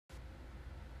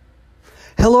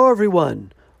Hello,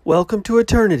 everyone. Welcome to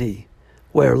Eternity,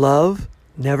 where love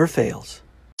never fails.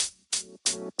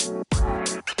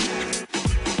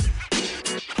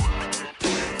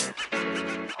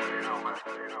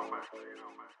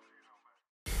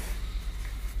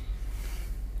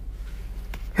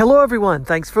 Hello, everyone.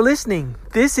 Thanks for listening.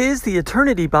 This is the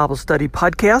Eternity Bible Study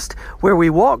Podcast, where we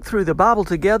walk through the Bible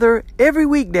together every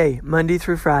weekday, Monday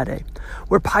through Friday.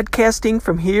 We're podcasting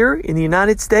from here in the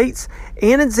United States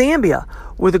and in Zambia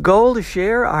with a goal to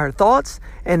share our thoughts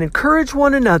and encourage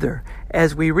one another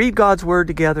as we read God's Word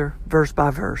together, verse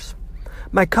by verse.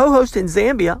 My co-host in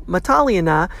Zambia, Athaliah, and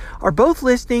I are both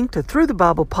listening to Through the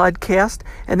Bible podcast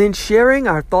and then sharing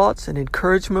our thoughts and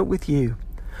encouragement with you.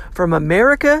 From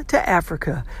America to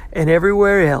Africa and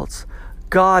everywhere else,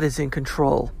 God is in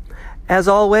control. As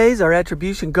always, our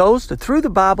attribution goes to Through the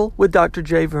Bible with Dr.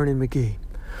 J. Vernon McGee.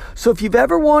 So if you've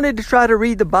ever wanted to try to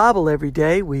read the Bible every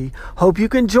day, we hope you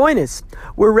can join us.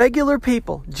 We're regular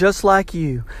people, just like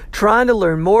you, trying to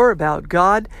learn more about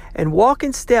God and walk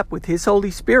in step with His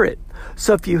Holy Spirit.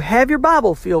 So if you have your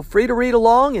Bible, feel free to read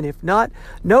along, and if not,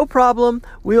 no problem.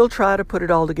 We'll try to put it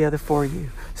all together for you.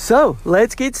 So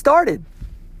let's get started.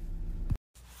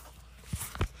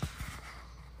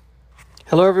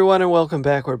 Hello, everyone, and welcome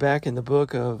back. We're back in the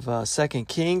book of 2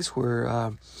 Kings.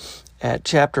 We're at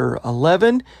chapter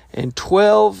 11 and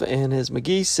 12, and as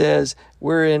McGee says,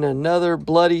 we're in another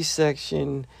bloody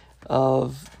section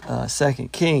of 2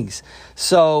 Kings.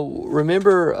 So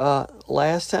remember,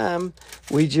 last time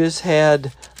we just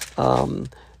had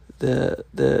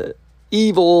the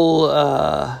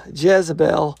evil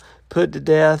Jezebel put to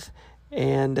death,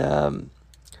 and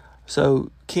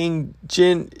so King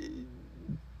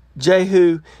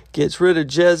Jehu gets rid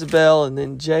of Jezebel, and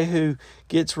then Jehu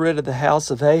gets rid of the house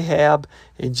of Ahab,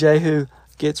 and Jehu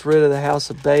gets rid of the house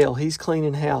of Baal. He's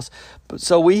cleaning house.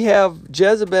 So we have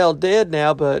Jezebel dead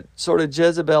now, but sort of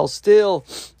Jezebel still,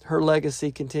 her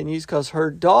legacy continues because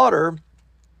her daughter,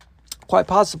 quite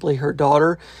possibly her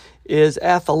daughter, is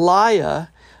Athaliah.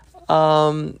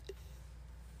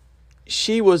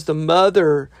 She was the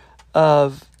mother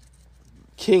of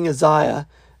King Uzziah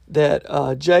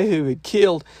that Jehu had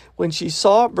killed. When she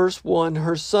saw, verse 1,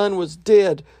 her son was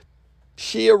dead,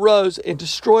 she arose and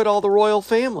destroyed all the royal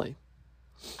family.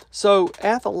 So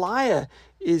Athaliah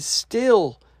is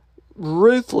still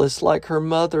ruthless like her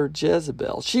mother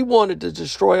Jezebel. She wanted to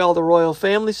destroy all the royal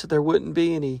family so there wouldn't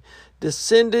be any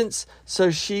descendants,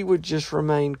 so she would just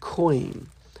remain queen.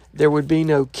 There would be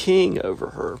no king over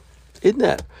her. Isn't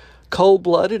that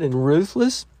cold-blooded and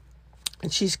ruthless?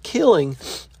 And she's killing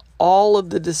all of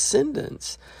the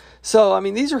descendants. So, I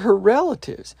mean, these are her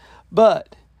relatives.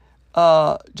 But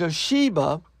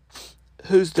Josheba,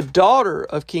 who's the daughter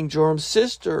of King Joram,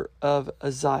 sister of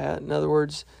Uzziah, in other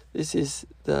words, this is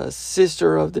the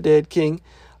sister of the dead king,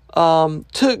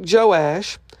 took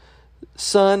Joash,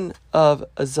 son of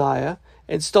Uzziah,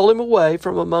 and stole him away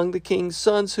from among the king's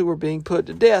sons who were being put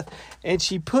to death. And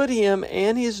she put him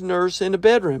and his nurse in a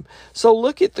bedroom. So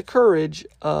look at the courage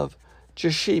of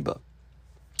Josheba.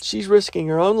 She's risking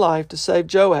her own life to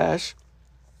save Joash,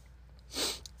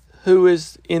 who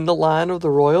is in the line of the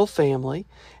royal family.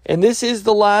 And this is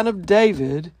the line of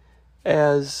David,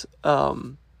 as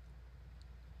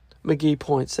McGee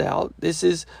points out. This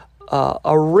is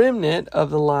a remnant of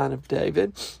the line of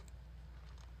David.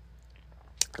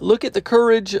 Look at the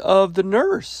courage of the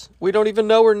nurse. We don't even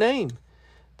know her name.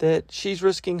 That she's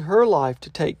risking her life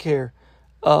to take care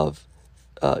of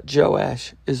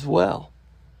Joash as well.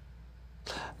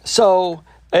 So,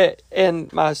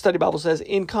 and my study Bible says,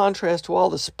 in contrast to all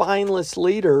the spineless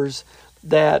leaders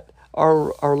that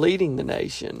are leading the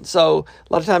nation. So,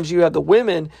 a lot of times you have the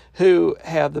women who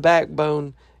have the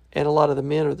backbone, and a lot of the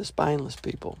men are the spineless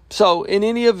people. So, in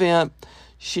any event,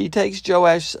 she takes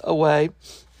Joash away,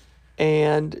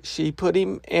 and she put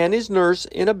him and his nurse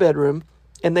in a bedroom,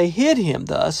 and they hid him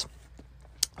thus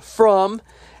from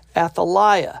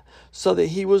Athaliah, so that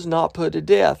he was not put to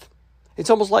death. It's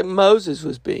almost like Moses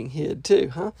was being hid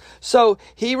too, huh? So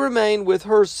he remained with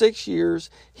her 6 years,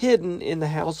 hidden in the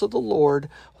house of the Lord,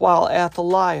 while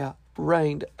Athaliah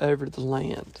reigned over the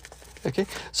land. Okay,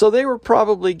 so they were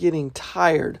probably getting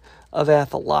tired of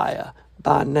Athaliah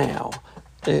by now.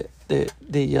 The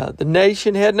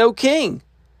nation had no king,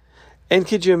 and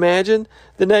could you imagine?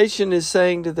 The nation is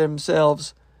saying to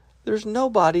themselves, "There's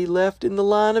nobody left in the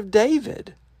line of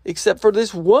David except for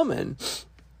this woman."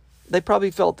 They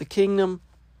probably felt the kingdom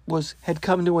had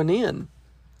come to an end.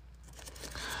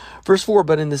 Verse 4,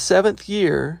 but in the 7th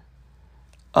year,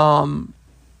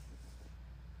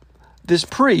 this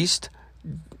priest,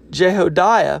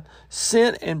 Jehoiada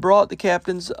sent and brought the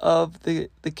captains of the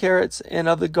chariots and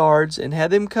of the guards, and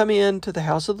had them come in to the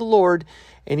house of the Lord,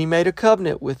 and he made a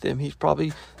covenant with them. He's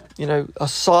probably, a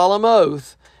solemn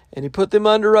oath, and he put them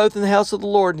under oath in the house of the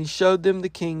Lord, and he showed them the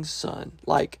king's son.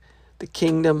 Like the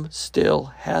kingdom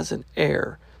still has an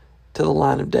heir to the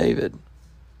line of David.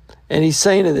 And he's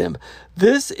saying to them,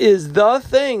 this is the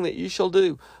thing that you shall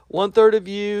do. 1/3 of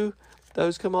you,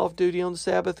 those come off duty on the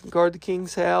Sabbath and guard the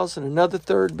king's house, and another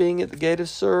third being at the gate of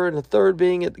Sur, and a third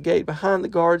being at the gate behind the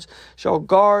guards, shall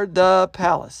guard the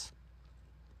palace.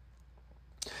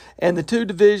 And the 2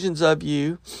 divisions of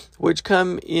you, which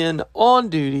come in on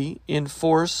duty in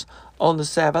force on the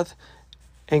Sabbath,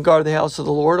 and guard the house of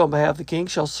the Lord on behalf of the king,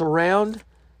 shall surround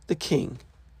the king,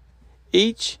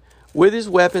 each with his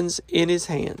weapons in his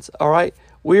hands. All right?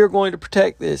 We are going to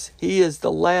protect this. He is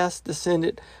the last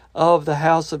descendant of the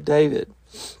house of David,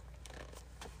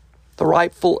 the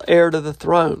rightful heir to the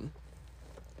throne.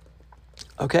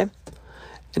 Okay?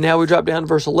 And now we drop down to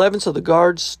verse 11. So the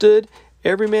guards stood,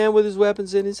 every man with his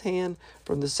weapons in his hand,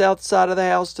 from the south side of the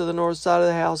house to the north side of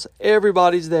the house.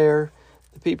 Everybody's there.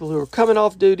 The people who are coming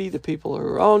off duty, the people who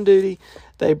are on duty.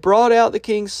 They brought out the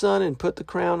king's son and put the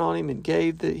crown on him and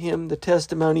gave him the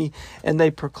testimony. And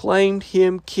they proclaimed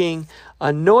him king,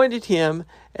 anointed him,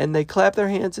 and they clapped their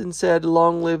hands and said,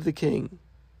 long live the king.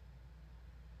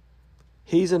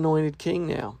 He's anointed king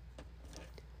now,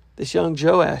 this young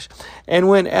Joash. And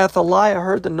when Athaliah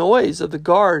heard the noise of the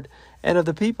guard and of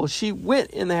the people, she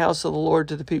went in the house of the Lord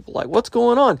to the people, like, what's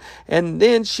going on? And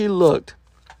then she looked,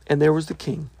 and there was the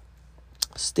king,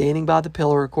 standing by the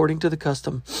pillar according to the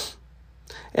custom,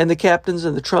 and the captains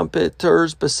and the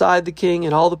trumpeters beside the king,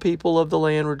 and all the people of the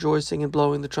land rejoicing and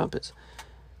blowing the trumpets.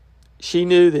 She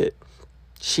knew that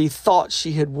she thought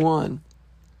she had won.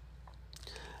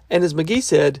 And as McGee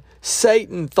said,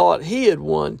 Satan thought he had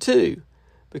won too,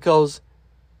 because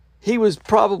he was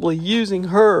probably using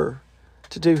her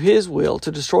to do his will,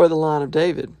 to destroy the line of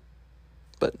David.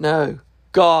 But no,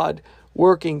 God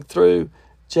working through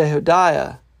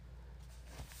Jehoiada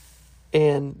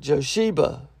and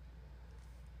Josheba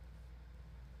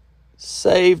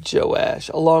saved Joash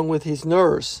along with his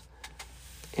nurse.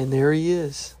 And there he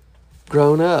is,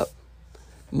 grown up.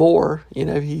 More,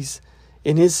 he's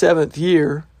in his 7th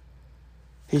year.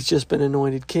 He's just been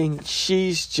anointed king.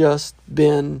 She's just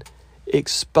been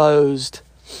exposed.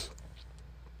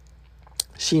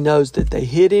 She knows that they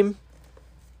hid him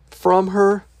from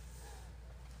her.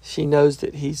 She knows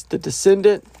that he's the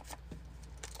descendant.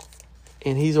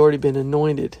 And he's already been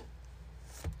anointed.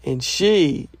 And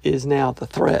she is now the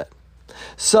threat.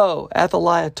 So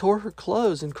Athaliah tore her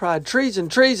clothes and cried, treason,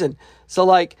 treason.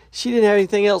 So she didn't have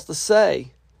anything else to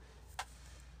say.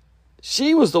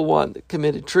 She was the one that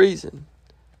committed treason.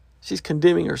 She's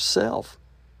condemning herself.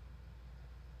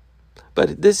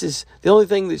 But this is the only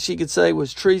thing that she could say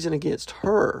was treason against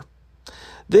her.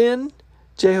 Then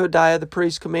Jehoiada the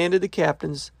priest commanded the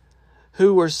captains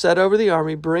who were set over the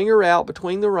army, bring her out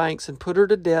between the ranks and put her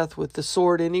to death with the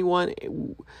sword.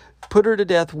 Put her to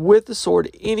death with the sword,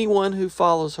 anyone who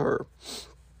follows her.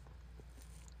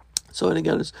 So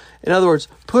in other words,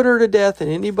 put her to death,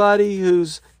 and anybody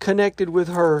who's connected with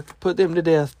her, put them to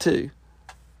death too.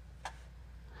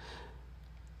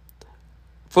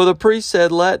 For the priest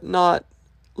said, let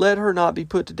her not be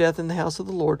put to death in the house of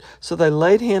the Lord. So they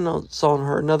laid hands on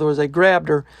her. In other words, they grabbed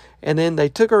her, and then they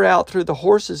took her out through the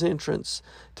horses' entrance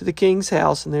to the king's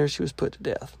house, and there she was put to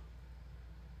death.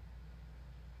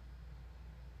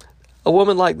 A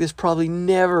woman like this probably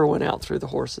never went out through the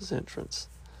horses' entrance.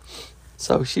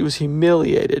 So she was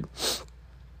humiliated.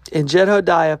 And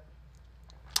Jehoiada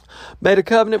made a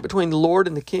covenant between the Lord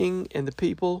and the king and the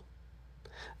people,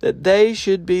 that they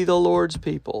should be the Lord's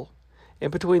people,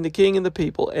 and between the king and the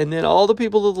people. And then all the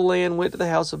people of the land went to the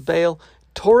house of Baal,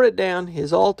 tore it down,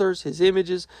 his altars, his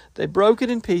images. They broke it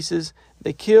in pieces.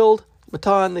 They killed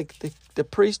Matan, the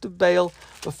priest of Baal,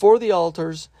 before the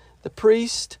altars. The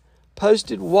priest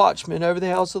posted watchmen over the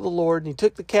house of the Lord, and he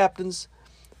took the captains,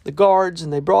 the guards,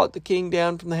 and they brought the king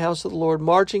down from the house of the Lord,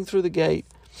 marching through the gate.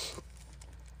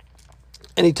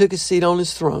 And he took his seat on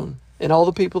his throne, and all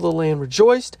the people of the land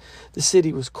rejoiced. The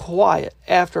city was quiet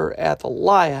after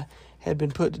Athaliah had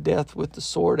been put to death with the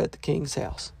sword at the king's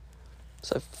house.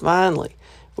 So finally,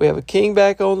 we have a king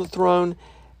back on the throne,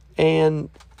 and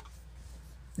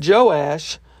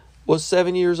Joash was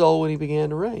 7 years old when he began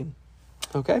to reign.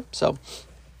 Okay, so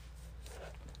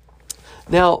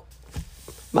now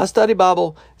my study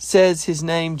Bible says his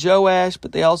name Joash,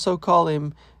 but they also call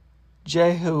him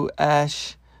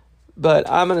Jehoash. But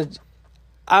I'm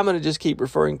gonna just keep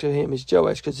referring to him as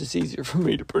Joash because it's easier for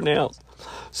me to pronounce.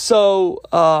 So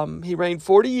he reigned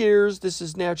 40 years. This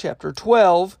is now chapter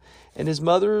 12. And his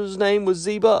mother's name was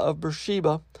Ziba of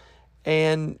Beersheba.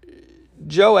 And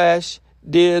Joash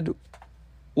did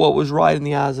what was right in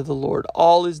the eyes of the Lord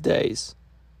all his days,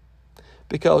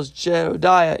 because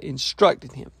Jedediah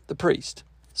instructed him, the priest.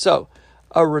 So,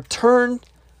 a return.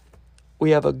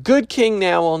 We have a good king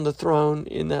now on the throne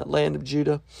in that land of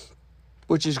Judah,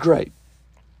 which is great.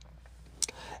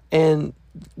 And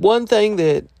one thing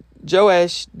that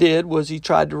Joash did was he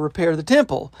tried to repair the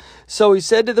temple. So he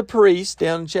said to the priest,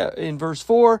 down in verse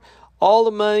 4, all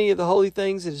the money of the holy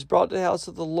things that is brought to the house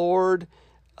of the Lord,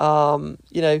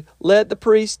 let the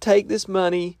priest take this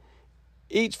money,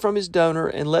 each from his donor,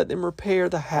 and let them repair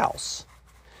the house.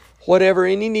 Whatever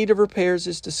any need of repairs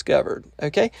is discovered.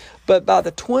 Okay? But by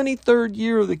the 23rd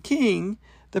year of the king,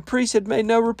 the priest had made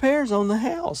no repairs on the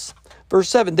house. Verse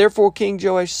 7, therefore King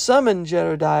Joash summoned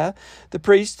Jedediah, the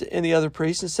priest, and the other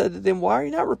priests, and said to them, why are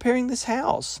you not repairing this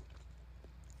house?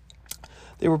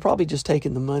 They were probably just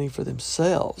taking the money for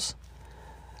themselves.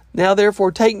 Now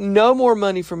therefore take no more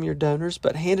money from your donors,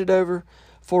 but hand it over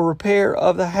for repair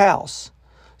of the house.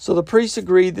 So the priests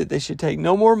agreed that they should take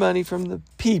no more money from the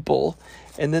people,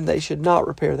 and then they should not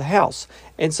repair the house.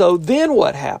 And so then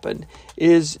what happened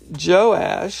is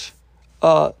Joash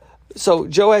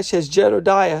has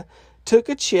Jedediah took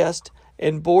a chest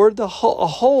and bored a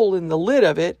hole in the lid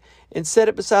of it and set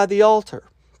it beside the altar.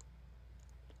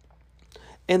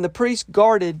 And the priest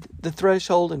guarded the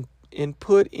threshold and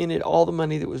put in it all the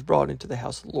money that was brought into the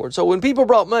house of the Lord. So when people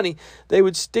brought money, they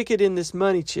would stick it in this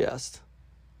money chest.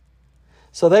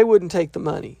 So they wouldn't take the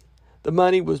money. The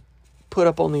money was put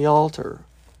up on the altar.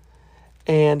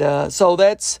 And so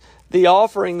that's the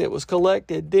offering that was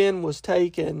collected then was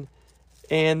taken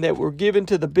and that were given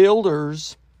to the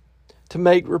builders to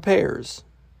make repairs.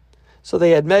 So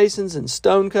they had masons and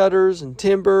stone cutters and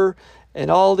timber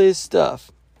and all this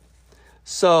stuff.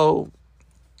 So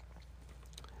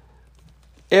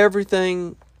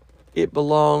everything, it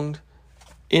belonged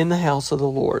in the house of the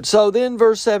Lord. So then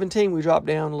verse 17, we drop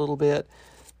down a little bit.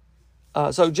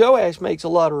 So Joash makes a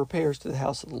lot of repairs to the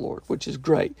house of the Lord, which is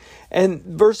great. And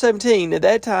verse 17, at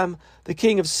that time, the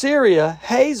king of Syria,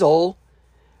 Hazael,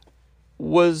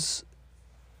 was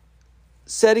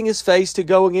setting his face to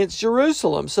go against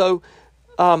Jerusalem. So,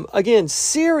 again,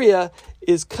 Syria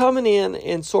is coming in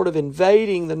and sort of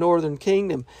invading the northern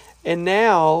kingdom. And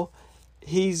now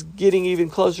he's getting even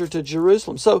closer to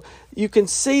Jerusalem. So you can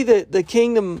see that the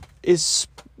kingdom is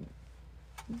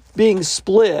being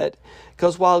split,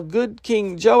 because while good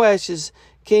King Joash is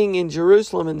king in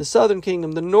Jerusalem in the southern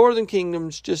kingdom, the northern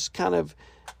kingdom's just kind of,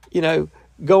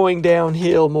 going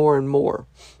downhill more and more.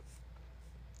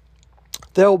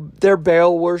 They're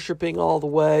Baal worshiping all the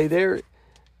way.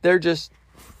 They're just,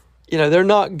 they're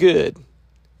not good.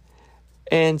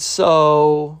 And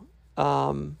so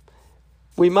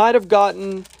we might have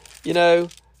gotten,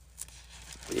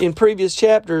 in previous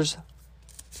chapters,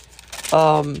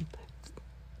 King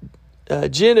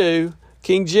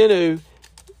Jenu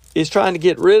is trying to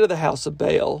get rid of the house of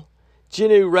Baal.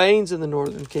 Jenu reigns in the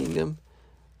northern kingdom,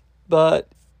 but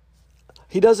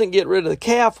he doesn't get rid of the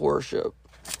calf worship.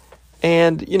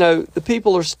 And, the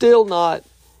people are still not,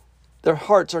 their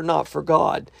hearts are not for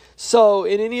God. So,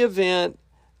 in any event,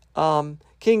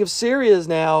 King of Syria is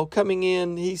now coming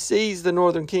in. He sees the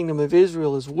northern kingdom of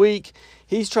Israel is weak.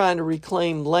 He's trying to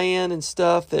reclaim land and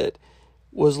stuff that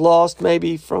was lost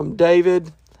maybe from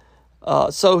David.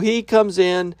 So he comes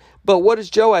in. But what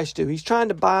does Joash do? He's trying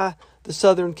to buy the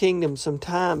southern kingdom some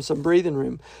time, some breathing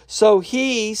room. So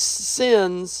he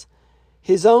sends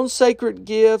his own sacred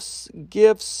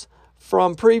gifts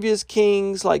from previous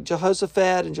kings like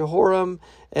Jehoshaphat and Jehoram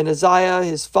and Uzziah,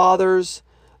 his fathers,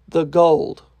 the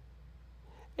gold.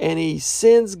 And he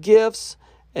sends gifts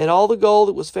and all the gold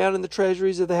that was found in the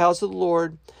treasuries of the house of the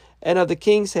Lord and of the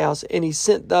king's house, and he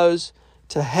sent those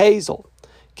to Hazael,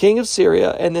 king of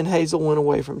Syria, and then Hazael went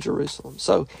away from Jerusalem.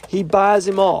 So he buys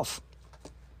him off.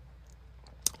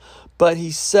 But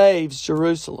he saves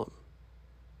Jerusalem.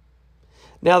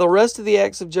 Now the rest of the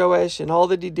acts of Joash and all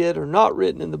that he did are not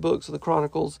written in the books of the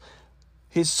Chronicles.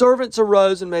 His servants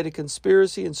arose and made a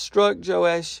conspiracy and struck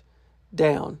Joash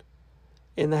down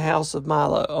in the house of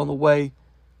Milo on the way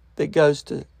that goes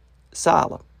to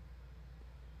Siloam.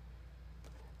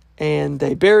 And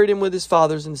they buried him with his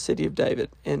fathers in the city of David.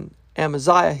 And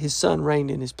Amaziah, his son, reigned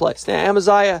in his place. Now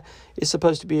Amaziah is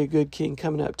supposed to be a good king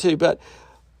coming up too. But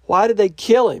why did they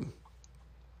kill him?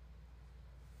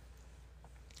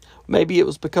 Maybe it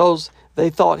was because they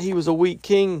thought he was a weak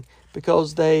king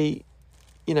because he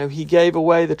gave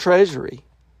away the treasury.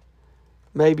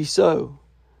 Maybe so.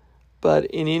 But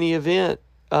in any event,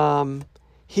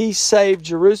 he saved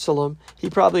Jerusalem. He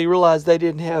probably realized they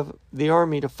didn't have the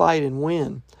army to fight and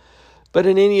win. But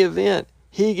in any event,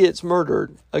 he gets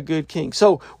murdered, a good king.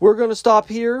 So we're going to stop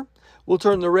here. We'll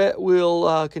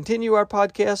continue our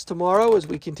podcast tomorrow as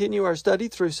we continue our study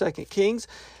through 2 Kings.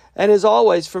 And as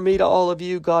always, from me to all of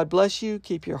you, God bless you.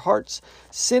 Keep your hearts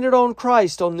centered on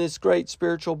Christ on this great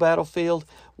spiritual battlefield.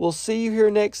 We'll see you here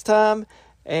next time.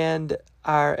 And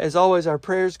as always, our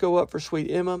prayers go up for sweet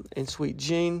Emma and sweet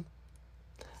Jean.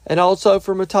 And also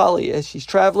for Athaliah as she's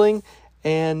traveling,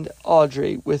 and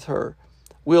Audrey with her.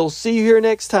 We'll see you here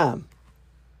next time.